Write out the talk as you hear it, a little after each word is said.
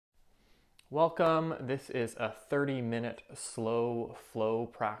Welcome. This is a 30-minute slow flow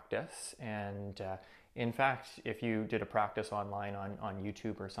practice. And in fact, if you did a practice online on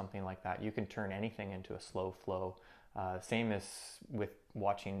YouTube or something like that, you can turn anything into a slow flow. Same as with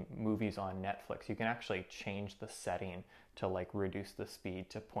watching movies on Netflix. You can actually change the setting to like reduce the speed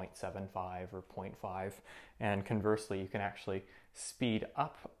to 0.75 or 0.5. And conversely, you can actually speed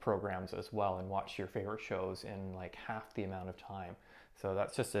up programs as well and watch your favorite shows in like half the amount of time. So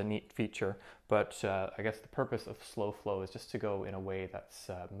that's just a neat feature. But I guess the purpose of slow flow is just to go in a way that's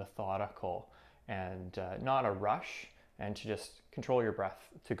methodical and not a rush, and to just control your breath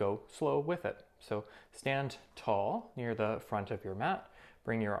to go slow with it. So stand tall near the front of your mat,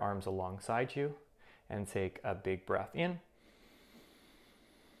 bring your arms alongside you, and take a big breath in.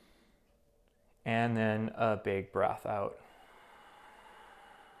 And then a big breath out.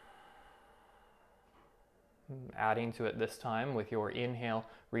 Adding to it this time with your inhale,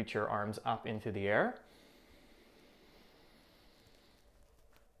 reach your arms up into the air.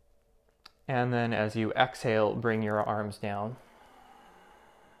 And then as you exhale, bring your arms down,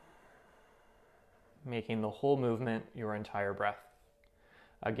 making the whole movement your entire breath.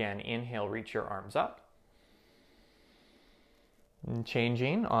 Again, inhale, reach your arms up. And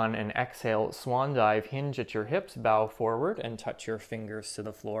changing on an exhale, swan dive, hinge at your hips, bow forward, and touch your fingers to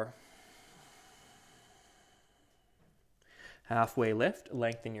the floor. Halfway lift,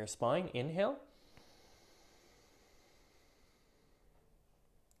 lengthen your spine, inhale.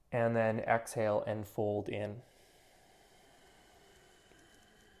 And then exhale and fold in.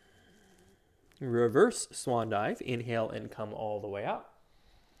 Reverse swan dive, inhale and come all the way up.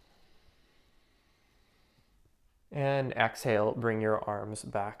 And exhale, bring your arms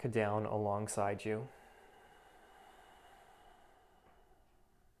back down alongside you.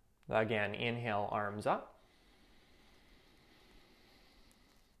 Again, inhale, arms up.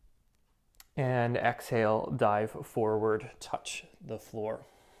 And exhale, dive forward, touch the floor.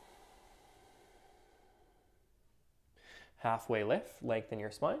 Halfway lift, lengthen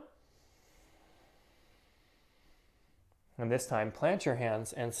your spine. And this time, plant your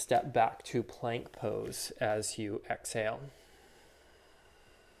hands and step back to plank pose as you exhale.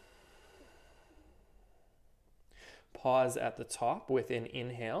 Pause at the top with an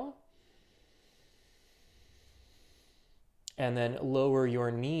inhale. And then lower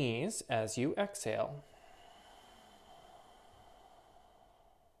your knees as you exhale.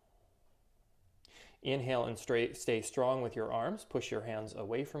 Inhale and stay strong with your arms. Push your hands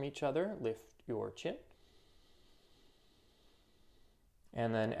away from each other. Lift your chin.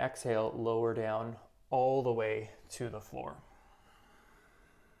 And then exhale, lower down all the way to the floor.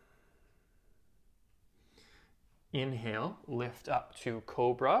 Inhale, lift up to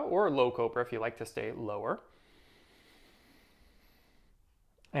cobra or low cobra if you like to stay lower.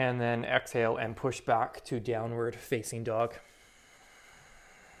 And then exhale and push back to downward facing dog.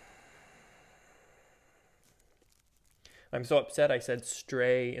 I'm so upset I said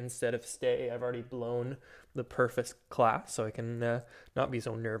stray instead of stay. I've already blown the perfect class, so I can not be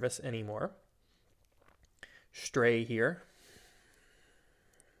so nervous anymore. Stray here.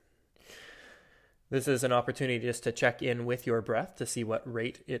 This is an opportunity just to check in with your breath to see what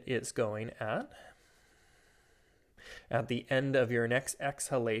rate it is going at. At the end of your next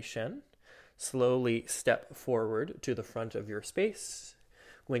exhalation, slowly step forward to the front of your space.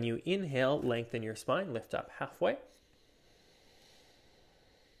 When you inhale, lengthen your spine, lift up halfway.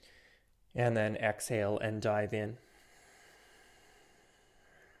 And then exhale and dive in.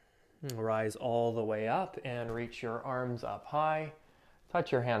 Rise all the way up and reach your arms up high.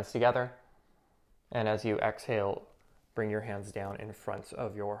 Touch your hands together. And as you exhale, bring your hands down in front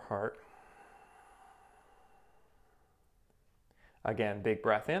of your heart. Again, big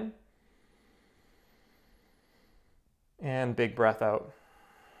breath in. And big breath out.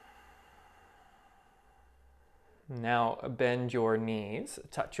 Now bend your knees,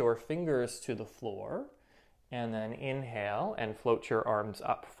 touch your fingers to the floor, and then inhale and float your arms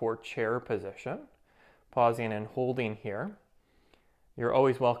up for chair position. Pausing and holding here. You're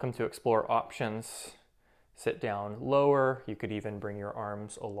always welcome to explore options. Sit down lower. You could even bring your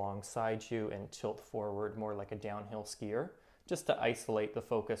arms alongside you and tilt forward more like a downhill skier, just to isolate the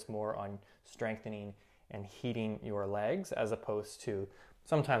focus more on strengthening and heating your legs, as opposed to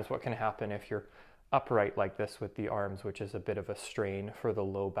sometimes what can happen if you're upright like this with the arms, which is a bit of a strain for the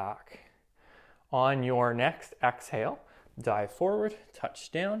low back. On your next exhale, dive forward, touch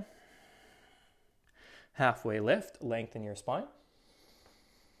down. Halfway lift, lengthen your spine.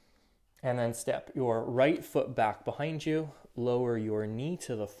 And then step your right foot back behind you, lower your knee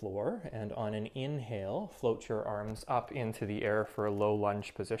to the floor, and on an inhale, float your arms up into the air for a low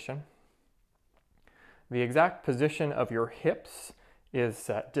lunge position. The exact position of your hips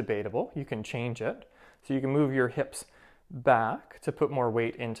is debatable. You can change it. So you can move your hips back to put more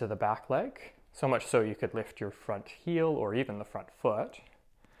weight into the back leg, so much so you could lift your front heel or even the front foot.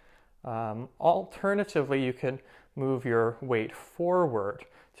 Alternatively, you could move your weight forward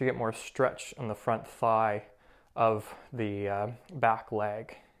to get more stretch on the front thigh of the back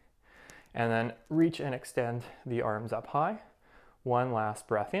leg. And then reach and extend the arms up high. One last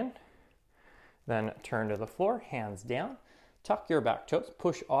breath in. Then turn to the floor, hands down. Tuck your back toes,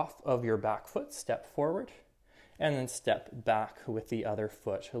 push off of your back foot, step forward, and then step back with the other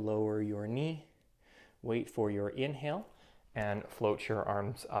foot. Lower your knee, wait for your inhale, and float your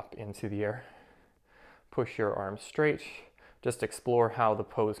arms up into the air. Push your arms straight. Just explore how the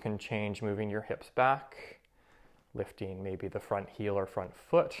pose can change, moving your hips back, lifting maybe the front heel or front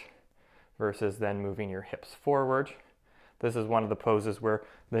foot, versus then moving your hips forward. This is one of the poses where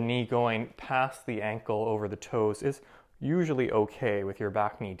the knee going past the ankle over the toes is usually okay with your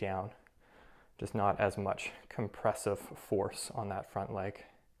back knee down, just not as much compressive force on that front leg.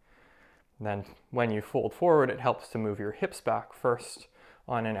 And then when you fold forward, it helps to move your hips back first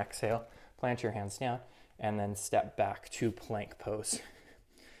on an exhale, plant your hands down, and then step back to plank pose.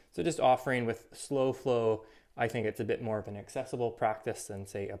 So just offering with slow flow, I think it's a bit more of an accessible practice than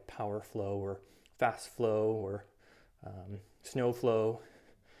say a power flow or fast flow or snow flow.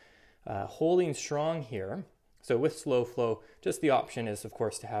 Holding strong here. So with slow flow, just the option is, of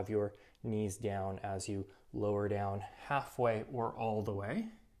course, to have your knees down as you lower down halfway or all the way.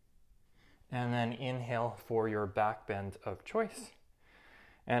 And then inhale for your back bend of choice.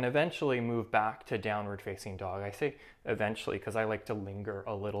 And eventually move back to downward facing dog. I say eventually because I like to linger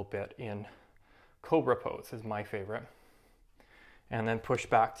a little bit in cobra pose is my favorite. And then push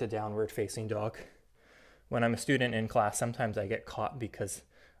back to downward facing dog. When I'm a student in class, sometimes I get caught because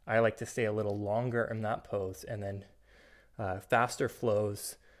I like to stay a little longer in that pose, and then faster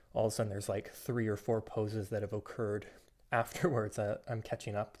flows, all of a sudden there's like 3 or 4 poses that have occurred afterwards that I'm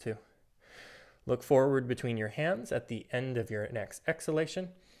catching up to. Look forward between your hands at the end of your next exhalation.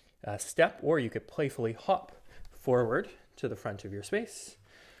 Step, or you could playfully hop forward to the front of your space.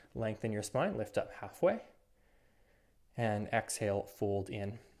 Lengthen your spine, lift up halfway, and exhale, fold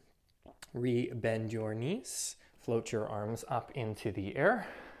in. Re-bend your knees, float your arms up into the air,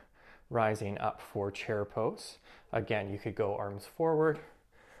 rising up for chair pose. Again, you could go arms forward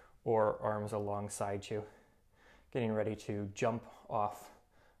or arms alongside you. Getting ready to jump off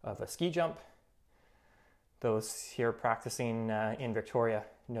of a ski jump. Those here practicing in Victoria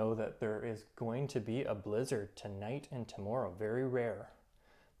know that there is going to be a blizzard tonight and tomorrow. Very rare,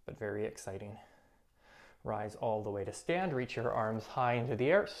 but very exciting. Rise all the way to stand, reach your arms high into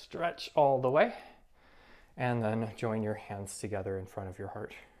the air, stretch all the way, and then join your hands together in front of your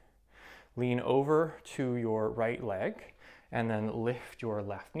heart. Lean over to your right leg, and then lift your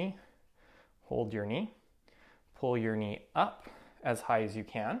left knee. Hold your knee, pull your knee up as high as you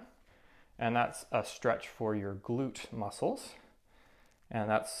can, and that's a stretch for your glute muscles. And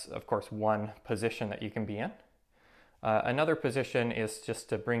that's, of course, one position that you can be in. Another position is just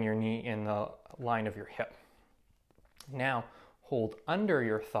to bring your knee in the line of your hip. Now, hold under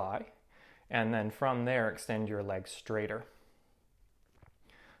your thigh, and then from there, extend your legs straighter.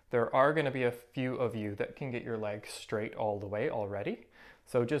 There are going to be a few of you that can get your legs straight all the way already.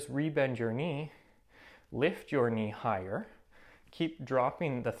 So just rebend your knee, lift your knee higher, keep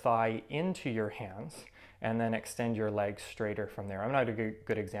dropping the thigh into your hands, and then extend your legs straighter from there. I'm not a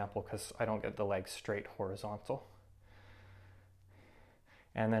good example because I don't get the legs straight horizontal.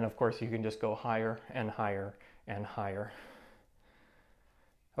 And then, of course, you can just go higher and higher and higher.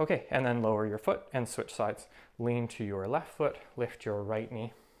 Okay, and then lower your foot and switch sides. Lean to your left foot, lift your right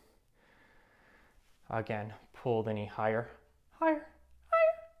knee. Again, pull the knee higher, higher,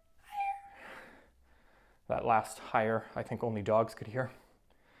 higher, higher. That last higher, I think only dogs could hear.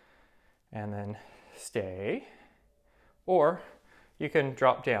 And then stay. Or you can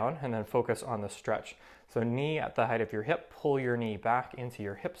drop down and then focus on the stretch. So knee at the height of your hip, pull your knee back into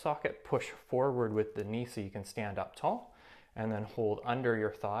your hip socket, push forward with the knee so you can stand up tall, and then hold under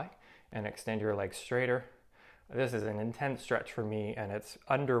your thigh and extend your legs straighter. This is an intense stretch for me, and it's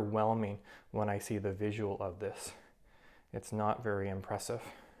underwhelming when I see the visual of this. It's not very impressive.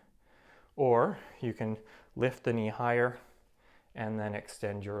 Or you can lift the knee higher and then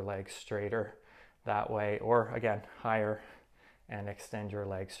extend your legs straighter that way, or again, higher and extend your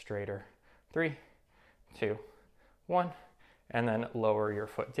legs straighter. 3, 2, 1, and then lower your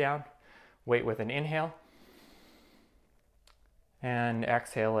foot down. Wait with an inhale and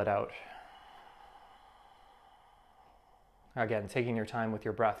exhale it out. Again, taking your time with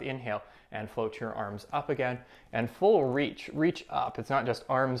your breath, inhale and float your arms up again, and full reach up. It's not just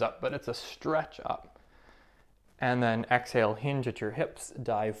arms up, but it's a stretch up. And then exhale, hinge at your hips,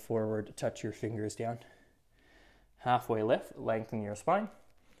 dive forward, touch your fingers down. Halfway lift, lengthen your spine,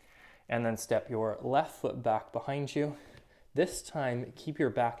 and then step your left foot back behind you. This time, keep your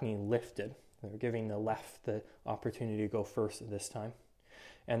back knee lifted. We're giving the left the opportunity to go first this time.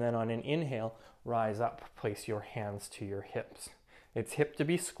 And then on an inhale, rise up, place your hands to your hips. It's hip to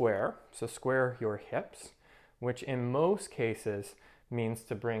be square, so square your hips, which in most cases means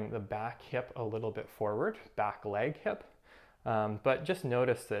to bring the back hip a little bit forward, back leg hip. But just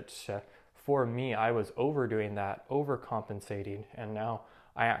notice that for me, I was overdoing that, overcompensating, and now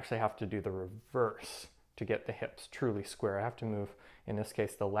I actually have to do the reverse to get the hips truly square. I have to move, in this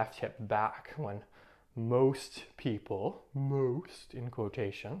case, the left hip back when most people, most in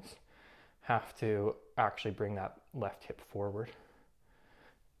quotations, have to actually bring that left hip forward.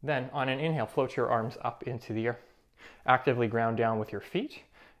 Then on an inhale, float your arms up into the air. Actively ground down with your feet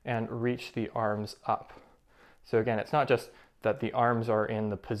and reach the arms up. So again, it's not just that the arms are in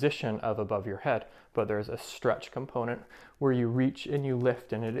the position of above your head, but there's a stretch component where you reach and you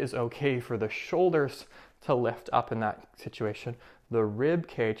lift, and it is okay for the shoulders to lift up in that situation. The rib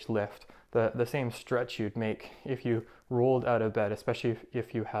cage lift, the same stretch you'd make if you rolled out of bed, especially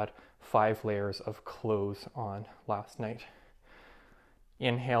if you had 5 layers of clothes on last night.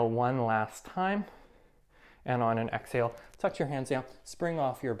 Inhale one last time, and on an exhale, tuck your hands down, spring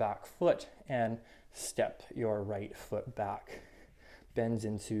off your back foot, and step your right foot back. Bend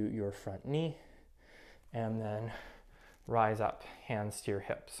into your front knee, and then rise up, hands to your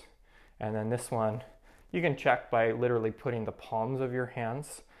hips. And then this one, you can check by literally putting the palms of your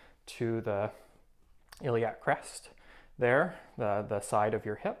hands to the iliac crest there, the side of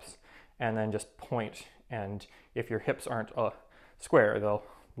your hips, and then just point. And if your hips aren't square, they'll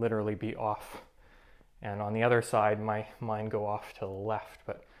literally be off. And on the other side, mine go off to the left,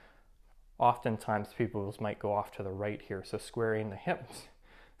 but oftentimes people's might go off to the right here. So squaring the hips,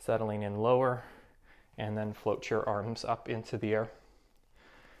 settling in lower, and then float your arms up into the air.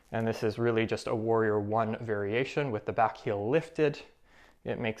 And this is really just a warrior one variation with the back heel lifted.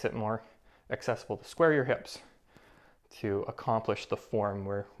 It makes it more accessible to square your hips to accomplish the form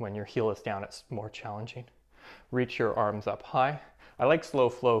where when your heel is down, it's more challenging. Reach your arms up high. I like slow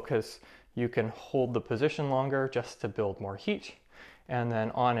flow because you can hold the position longer just to build more heat. And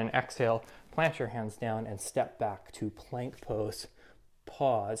then on an exhale, plant your hands down and step back to plank pose.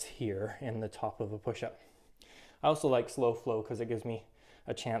 Pause here in the top of a push-up. I also like slow flow because it gives me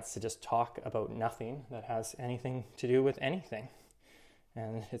a chance to just talk about nothing that has anything to do with anything.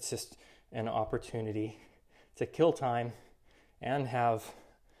 And it's just an opportunity to kill time and have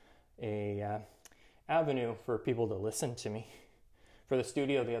a avenue for people to listen to me. For the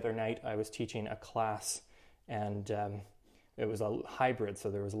studio the other night, I was teaching a class, and it was a hybrid, so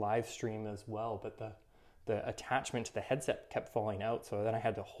there was live stream as well, but the attachment to the headset kept falling out, so then I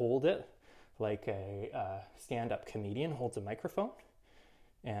had to hold it like a stand-up comedian holds a microphone,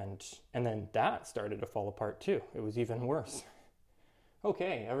 and then that started to fall apart too. It was even worse.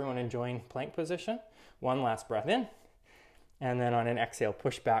 Okay, everyone enjoying plank position? One last breath in, and then on an exhale,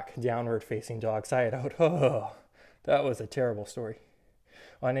 push back, downward facing dog, side out. Oh, that was a terrible story.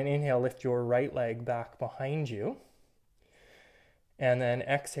 On an inhale, lift your right leg back behind you. And then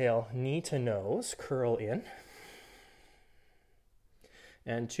exhale, knee to nose, curl in.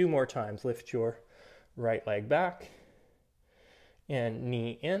 And 2 more times, lift your right leg back and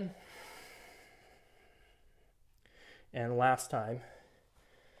knee in. And last time,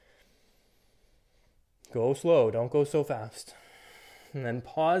 go slow, don't go so fast. And then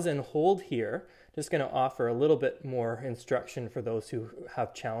pause and hold here. Just going to offer a little bit more instruction for those who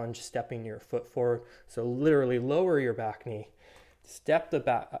have challenge stepping your foot forward. So literally lower your back knee, step the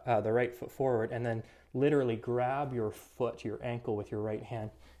right foot forward, and then literally grab your foot, your ankle with your right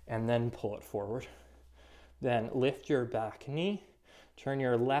hand, and then pull it forward. Then lift your back knee, turn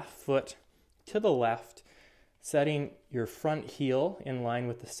your left foot to the left, setting your front heel in line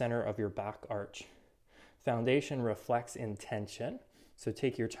with the center of your back arch. Foundation reflects intention, so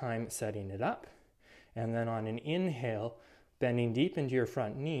take your time setting it up. And then on an inhale, bending deep into your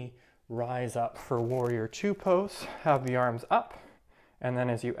front knee, rise up for warrior 2 pose, have the arms up, and then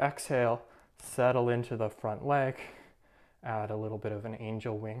as you exhale, settle into the front leg, add a little bit of an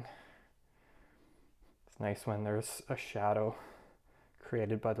angel wing. It's nice when there's a shadow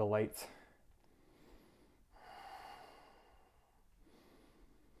created by the lights.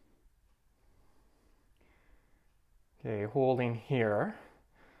 Okay, holding here.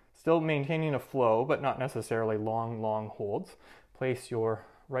 Still maintaining a flow, but not necessarily long holds. Place your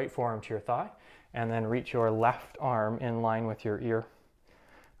right forearm to your thigh, and then reach your left arm in line with your ear.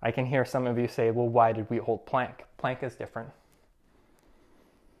 I can hear some of you say, well, why did we hold plank? Plank is different.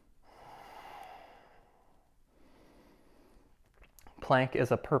 Plank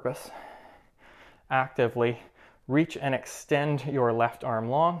is a purpose. Actively reach and extend your left arm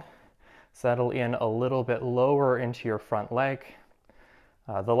long. Settle in a little bit lower into your front leg.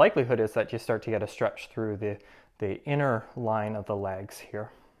 The likelihood is that you start to get a stretch through the inner line of the legs here.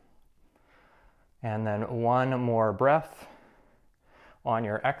 And then one more breath. On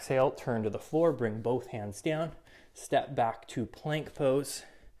your exhale, turn to the floor, bring both hands down, step back to plank pose.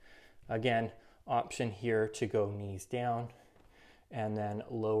 Again, option here to go knees down and then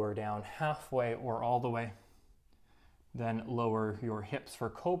lower down halfway or all the way. Then lower your hips for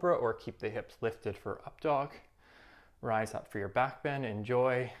cobra or keep the hips lifted for up dog. Rise up for your back bend,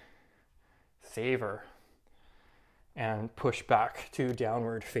 enjoy, savor, and push back to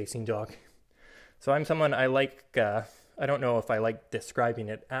downward facing dog. So I'm someone I don't know if I like describing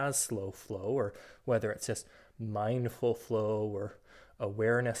it as slow flow or whether it's just mindful flow or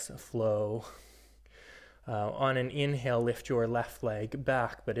awareness flow. On an inhale, lift your left leg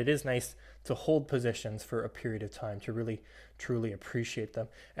back, but it is nice to hold positions for a period of time to really, truly appreciate them.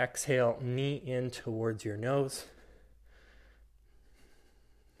 Exhale, knee in towards your nose.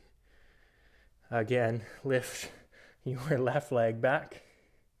 Again, lift your left leg back.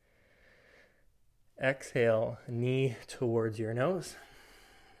 Exhale, knee towards your nose.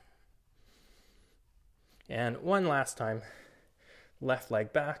 And one last time, left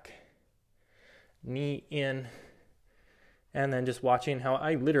leg back, knee in, and then just watching how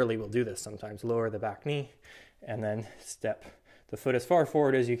I literally will do this sometimes. Lower the back knee, and then step the foot as far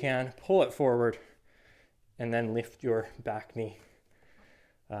forward as you can, pull it forward, and then lift your back knee.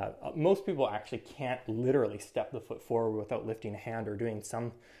 Most people actually can't literally step the foot forward without lifting a hand or doing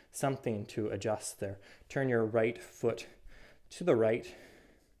something to adjust there. Turn your right foot to the right,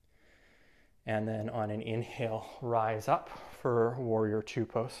 and then on an inhale, rise up for Warrior Two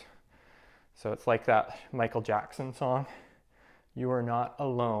pose. So it's like that Michael Jackson song, "You are not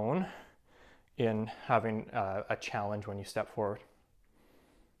alone in having a challenge when you step forward."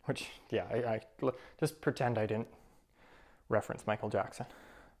 Which, yeah, I just pretend I didn't reference Michael Jackson.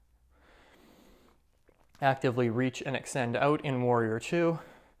 Actively reach and extend out in Warrior Two.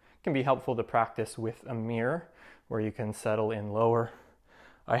 It can be helpful to practice with a mirror where you can settle in lower.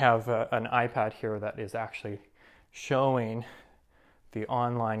 I have an iPad here that is actually showing the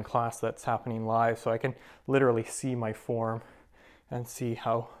online class that's happening live, so I can literally see my form and see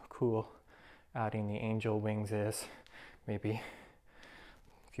how cool adding the angel wings is. Maybe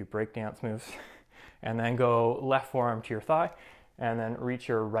a few breakdance moves. And then go left forearm to your thigh, and then reach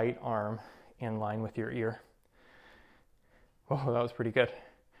your right arm in line with your ear. Oh, that was pretty good.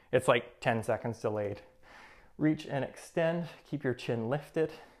 It's like 10 seconds delayed. Reach and extend, keep your chin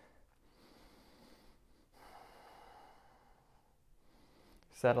lifted.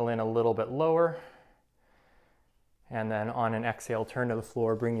 Settle in a little bit lower. And then on an exhale, turn to the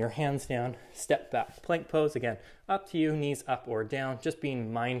floor, bring your hands down, step back, plank pose. Again, up to you, knees up or down, just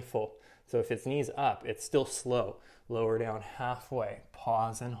being mindful. So if it's knees up, it's still slow. Lower down halfway,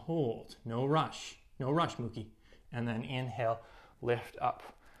 pause and hold. No rush, Mookie. And then inhale, lift up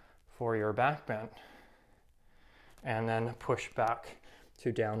for your back bend. And then push back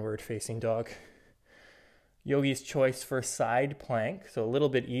to downward facing dog. Yogi's choice for side plank, so a little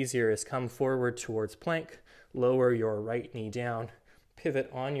bit easier, is come forward towards plank, lower your right knee down, pivot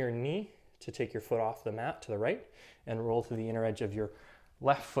on your knee to take your foot off the mat to the right, and roll to the inner edge of your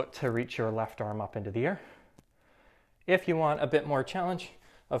left foot to reach your left arm up into the air. If you want a bit more challenge,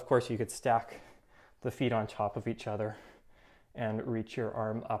 of course you could stack the feet on top of each other and reach your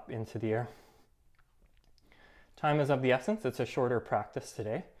arm up into the air. Time is of the essence. It's a shorter practice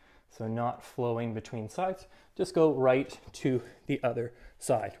today, so not flowing between sides. Just go right to the other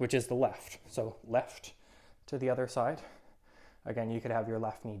side, which is the left. So left to the other side. Again, you could have your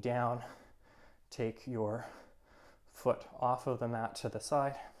left knee down, take your foot off of the mat to the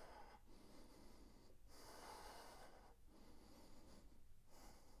side.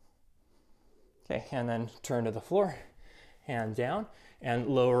 Okay, and then turn to the floor, hand down, and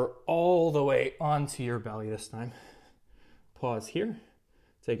lower all the way onto your belly this time. Pause here,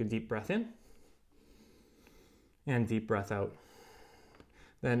 take a deep breath in, and deep breath out.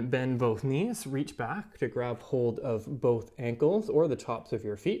 Then bend both knees, reach back to grab hold of both ankles or the tops of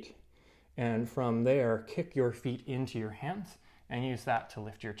your feet. And from there, kick your feet into your hands and use that to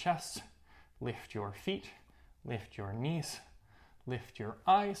lift your chest, lift your feet, lift your knees, Lift your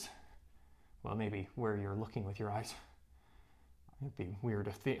eyes. Well, maybe where you're looking with your eyes. It'd be weird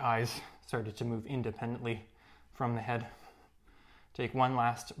if the eyes started to move independently from the head. Take one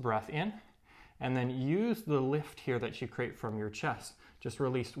last breath in, and then use the lift here that you create from your chest. Just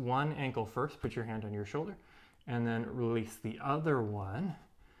release one ankle first, put your hand on your shoulder, and then release the other one,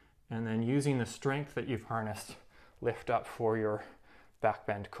 and then using the strength that you've harnessed, lift up for your back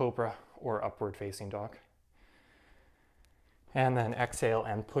bend cobra or upward facing dog. And then exhale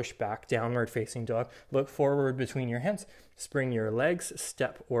and push back, downward facing dog. Look forward between your hands. Spring your legs,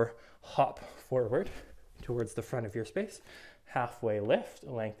 step or hop forward towards the front of your space. Halfway lift,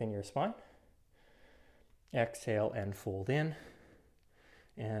 lengthen your spine. Exhale and fold in.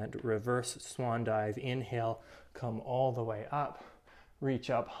 And reverse swan dive. Inhale, come all the way up. Reach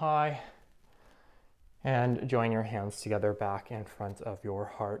up high. And join your hands together back in front of your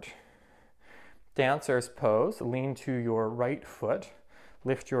heart. Dancer's pose, lean to your right foot,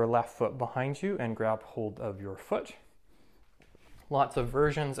 lift your left foot behind you and grab hold of your foot. Lots of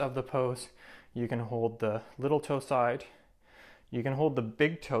versions of the pose. You can hold the little toe side. You can hold the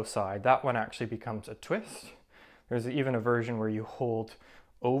big toe side. That one actually becomes a twist. There's even a version where you hold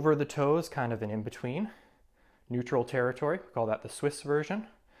over the toes, kind of an in-between, neutral territory. We call that the Swiss version.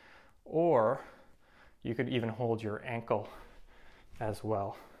 Or you could even hold your ankle as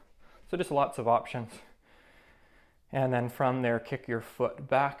well. So just lots of options. And then from there, kick your foot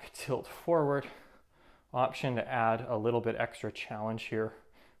back, tilt forward. Option to add a little bit extra challenge here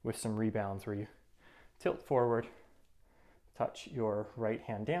with some rebounds where you tilt forward, touch your right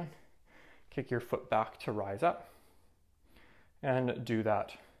hand down, kick your foot back to rise up, and do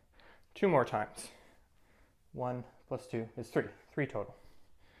that 2 more times. 1 plus 2 is 3. 3 total.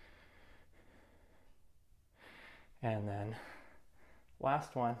 And then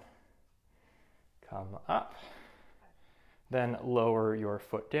last one. Come up, then lower your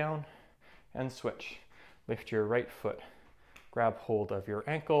foot down and switch. Lift your right foot, grab hold of your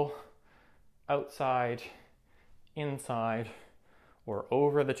ankle, outside, inside, or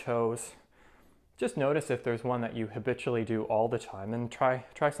over the toes. Just notice if there's one that you habitually do all the time and try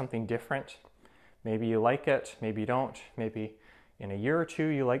something different. Maybe you like it, maybe you don't. Maybe in a year or 2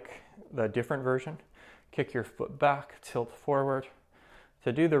 you like the different version. Kick your foot back, tilt forward.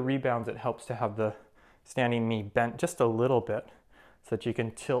 To do the rebounds, it helps to have the standing knee bent just a little bit so that you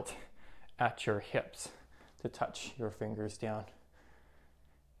can tilt at your hips to touch your fingers down.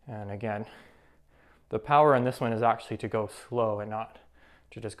 And again, the power in this one is actually to go slow and not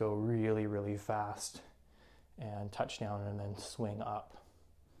to just go really, really fast and touch down and then swing up.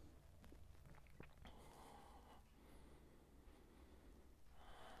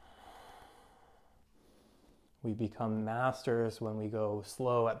 We become masters when we go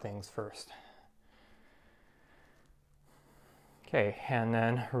slow at things first. Okay, and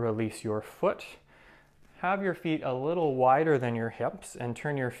then release your foot. Have your feet a little wider than your hips and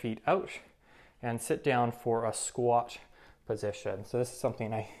turn your feet out and sit down for a squat position. So this is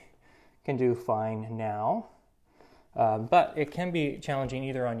something I can do fine now, but it can be challenging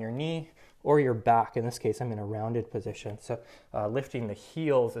either on your knee or your back. In this case, I'm in a rounded position. So lifting the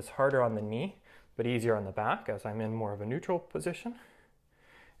heels is harder on the knee, but easier on the back as I'm in more of a neutral position.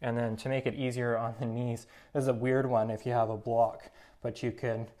 And then to make it easier on the knees, this is a weird one if you have a block, but you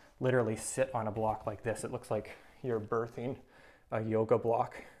can literally sit on a block like this. It looks like you're birthing a yoga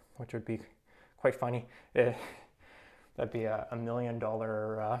block, which would be quite funny. That'd be a $1 million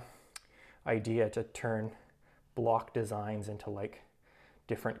idea to turn block designs into like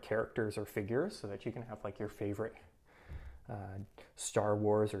different characters or figures so that you can have like your favorite Star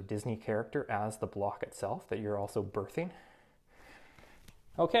Wars or Disney character as the block itself that you're also birthing.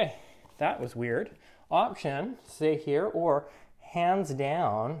 Okay, that was weird. Option, stay here, or hands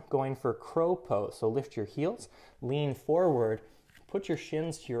down, going for crow pose. So lift your heels, lean forward, put your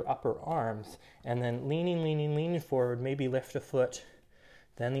shins to your upper arms, and then leaning forward, maybe lift a foot,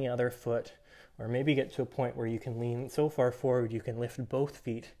 then the other foot, or maybe get to a point where you can lean so far forward you can lift both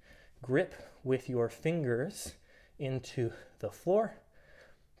feet. Grip with your fingers into the floor,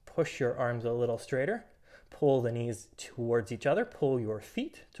 push your arms a little straighter, pull the knees towards each other, pull your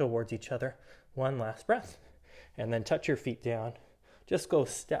feet towards each other. One last breath, and then touch your feet down. Just go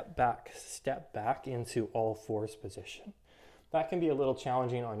step back into all fours position. That can be a little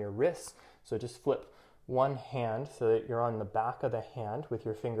challenging on your wrists, so just flip one hand so that you're on the back of the hand with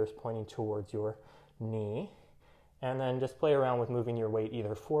your fingers pointing towards your knee, and then just play around with moving your weight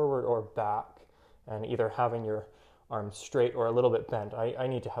either forward or back, and either having your arms straight or a little bit bent. I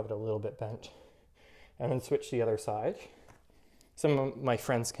need to have it a little bit bent. And then switch the other side. Some of my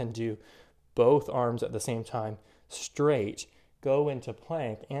friends can do both arms at the same time straight go into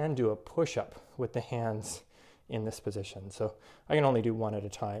plank and do a push-up with the hands in this position. So I can only do one at a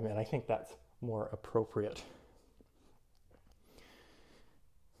time, and I think that's more appropriate.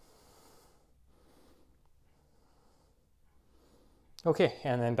 Okay,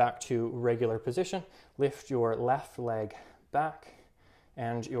 and then back to regular position. Lift your left leg back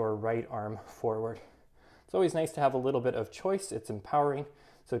and your right arm forward. It's always nice to have a little bit of choice. It's empowering.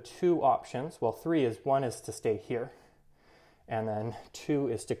 So two options, well, three is, one is to stay here, and then two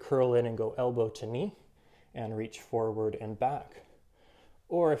is to curl in and go elbow to knee and reach forward and back.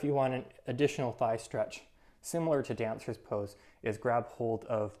 Or if you want an additional thigh stretch, similar to dancer's pose, is grab hold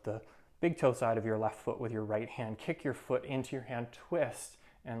of the big toe side of your left foot with your right hand, kick your foot into your hand, twist,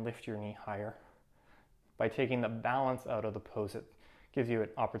 and lift your knee higher. By taking the balance out of the pose, it gives you an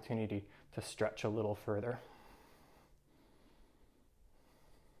opportunity to stretch a little further.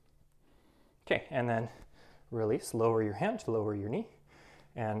 Okay, and then release, lower your hand, lower your knee,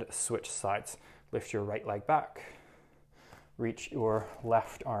 and switch sides. Lift your right leg back, reach your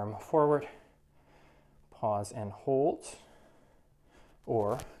left arm forward, pause and hold,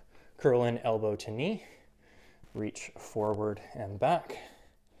 or curl in elbow to knee, reach forward and back.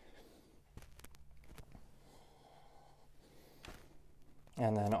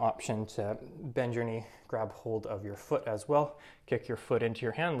 And then option to bend your knee, grab hold of your foot as well, kick your foot into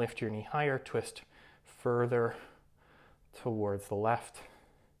your hand, lift your knee higher, twist further towards the left.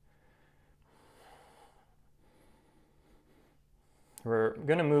 We're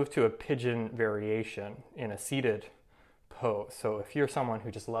going to move to a pigeon variation in a seated pose. So if you're someone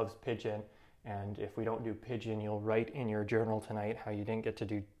who just loves pigeon, and if we don't do pigeon, you'll write in your journal tonight how you didn't get to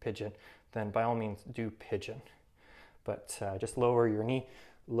do pigeon, then by all means do pigeon. But just lower your knee,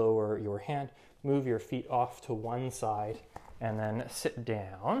 lower your hand, move your feet off to one side, and then sit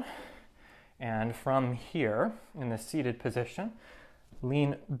down. And from here, in the seated position,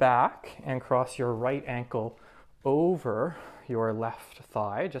 lean back and cross your right ankle over your left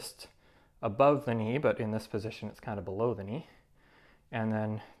thigh, just above the knee, but in this position it's kind of below the knee. And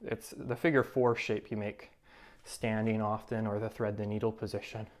then it's the figure four shape you make standing often, or the thread the needle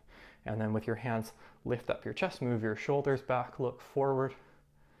position. And then with your hands, lift up your chest, move your shoulders back, look forward.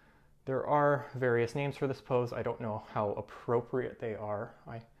 There are various names for this pose. I don't know how appropriate they are.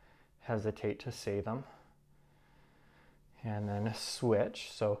 I hesitate to say them. And then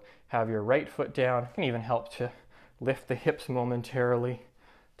switch. So have your right foot down. It can even help to lift the hips momentarily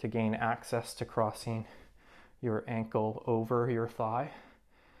to gain access to crossing your ankle over your thigh.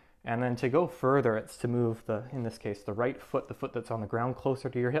 And then to go further, it's to move in this case, the right foot, the foot that's on the ground, closer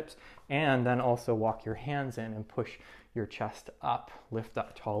to your hips, and then also walk your hands in and push your chest up, lift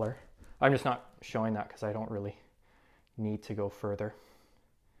up taller. I'm just not showing that because I don't really need to go further.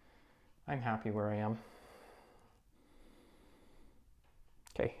 I'm happy where I am.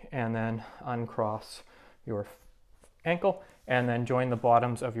 Okay, and then uncross your ankle, and then join the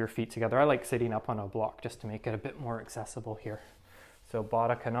bottoms of your feet together. I like sitting up on a block just to make it a bit more accessible here. So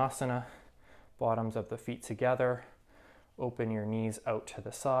Baddha Konasana, bottoms of the feet together, open your knees out to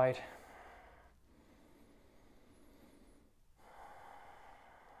the side.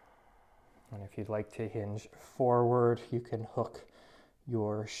 And if you'd like to hinge forward, you can hook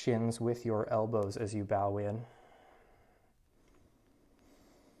your shins with your elbows as you bow in.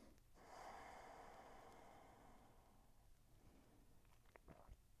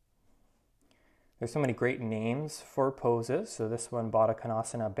 There's so many great names for poses. So this one, Baddha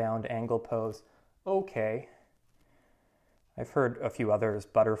Konasana, bound angle pose. Okay. I've heard a few others,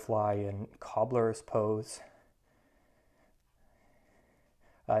 butterfly and cobbler's pose.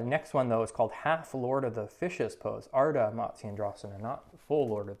 Next one though is called half Lord of the Fishes pose, Ardha Matsyendrasana, not full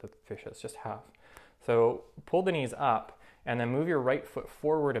Lord of the Fishes, just half. So pull the knees up and then move your right foot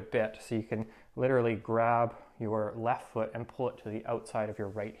forward a bit so you can literally grab your left foot and pull it to the outside of your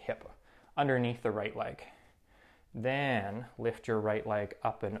right hip, underneath the right leg. Then lift your right leg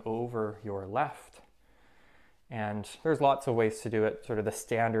up and over your left. And there's lots of ways to do it. Sort of the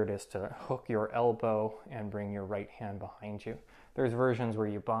standard is to hook your elbow and bring your right hand behind you. There's versions where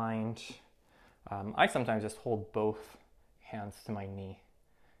you bind. I sometimes just hold both hands to my knee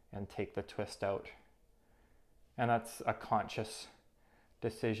and take the twist out. And that's a conscious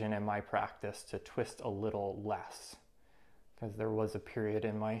decision in my practice to twist a little less, because there was a period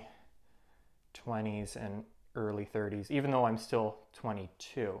in my 20s and early 30s, even though I'm still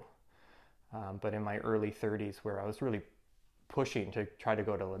 22, but in my early 30s where I was really pushing to try to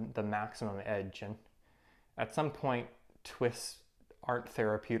go to the maximum edge. And at some point, twists aren't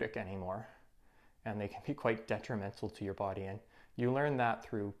therapeutic anymore, and they can be quite detrimental to your body. And you learn that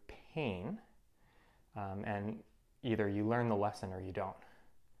through pain. And either you learn the lesson or you don't.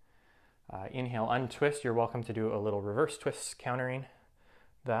 Inhale, untwist. You're welcome to do a little reverse twist countering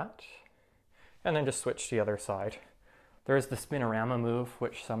that. And then just switch to the other side. There is the spinorama move,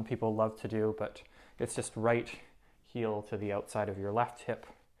 which some people love to do, but it's just right heel to the outside of your left hip.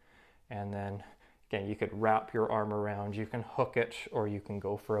 And then, again, you could wrap your arm around, you can hook it, or you can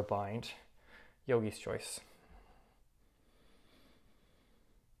go for a bind. Yogi's choice.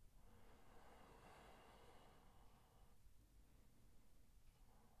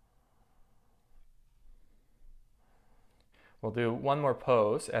 We'll do one more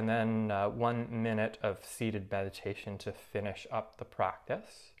pose and then 1 minute of seated meditation to finish up the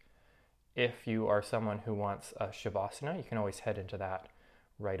practice. If you are someone who wants a Shavasana, you can always head into that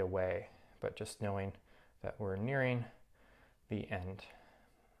right away, but just knowing that we're nearing the end.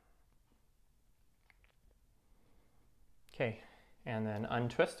 Okay, and then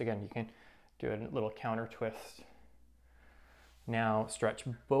untwist. Again, you can do a little counter twist. Now stretch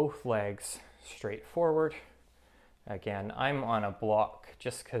both legs straight forward. Again, I'm on a block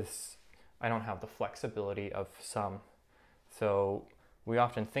just because I don't have the flexibility of some. So we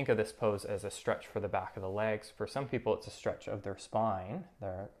often think of this pose as a stretch for the back of the legs. For some people, it's a stretch of their spine.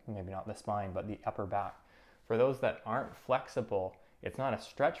 Maybe not the spine, but the upper back. For those that aren't flexible, it's not a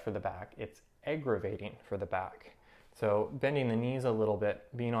stretch for the back, it's aggravating for the back. So bending the knees a little bit,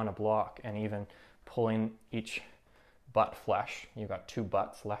 being on a block, and even pulling each butt flesh, you've got two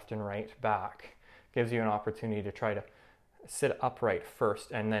butts, left and right, back, gives you an opportunity to try to sit upright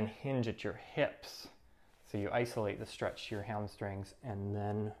first and then hinge at your hips. So you isolate the stretch to your hamstrings and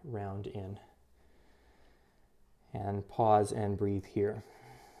then round in. And pause and breathe here.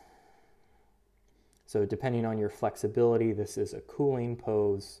 So depending on your flexibility, this is a cooling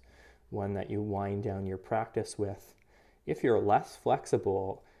pose, one that you wind down your practice with. If you're less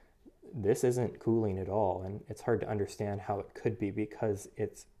flexible, this isn't cooling at all, and it's hard to understand how it could be because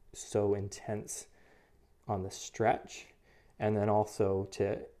it's so intense on the stretch, and then also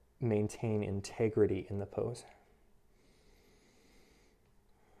to maintain integrity in the pose.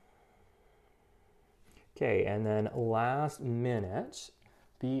 Okay, and then last minute,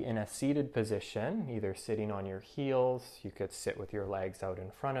 be in a seated position, either sitting on your heels. You could sit with your legs out in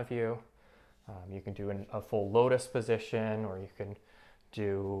front of you. You can do a full lotus position, or you can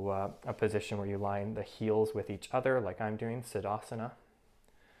do a position where you line the heels with each other, like I'm doing, Siddhasana.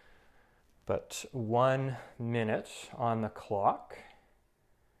 But 1 minute on the clock.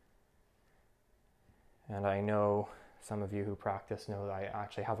 And I know some of you who practice know that I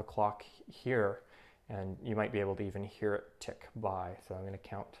actually have a clock here, and you might be able to even hear it tick by. So I'm going to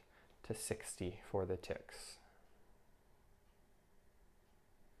count to 60 for the ticks.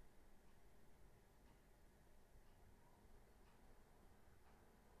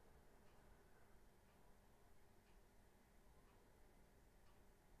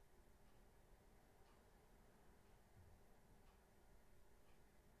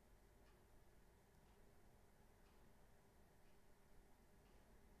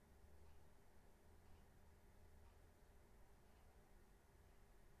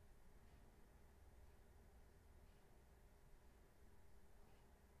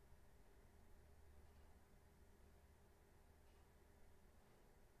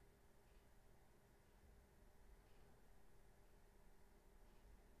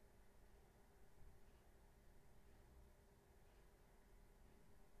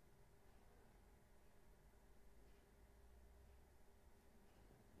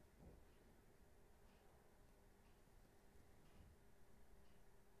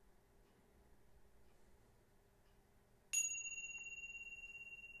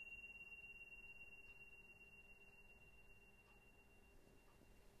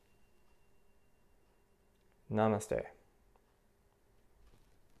 Namaste.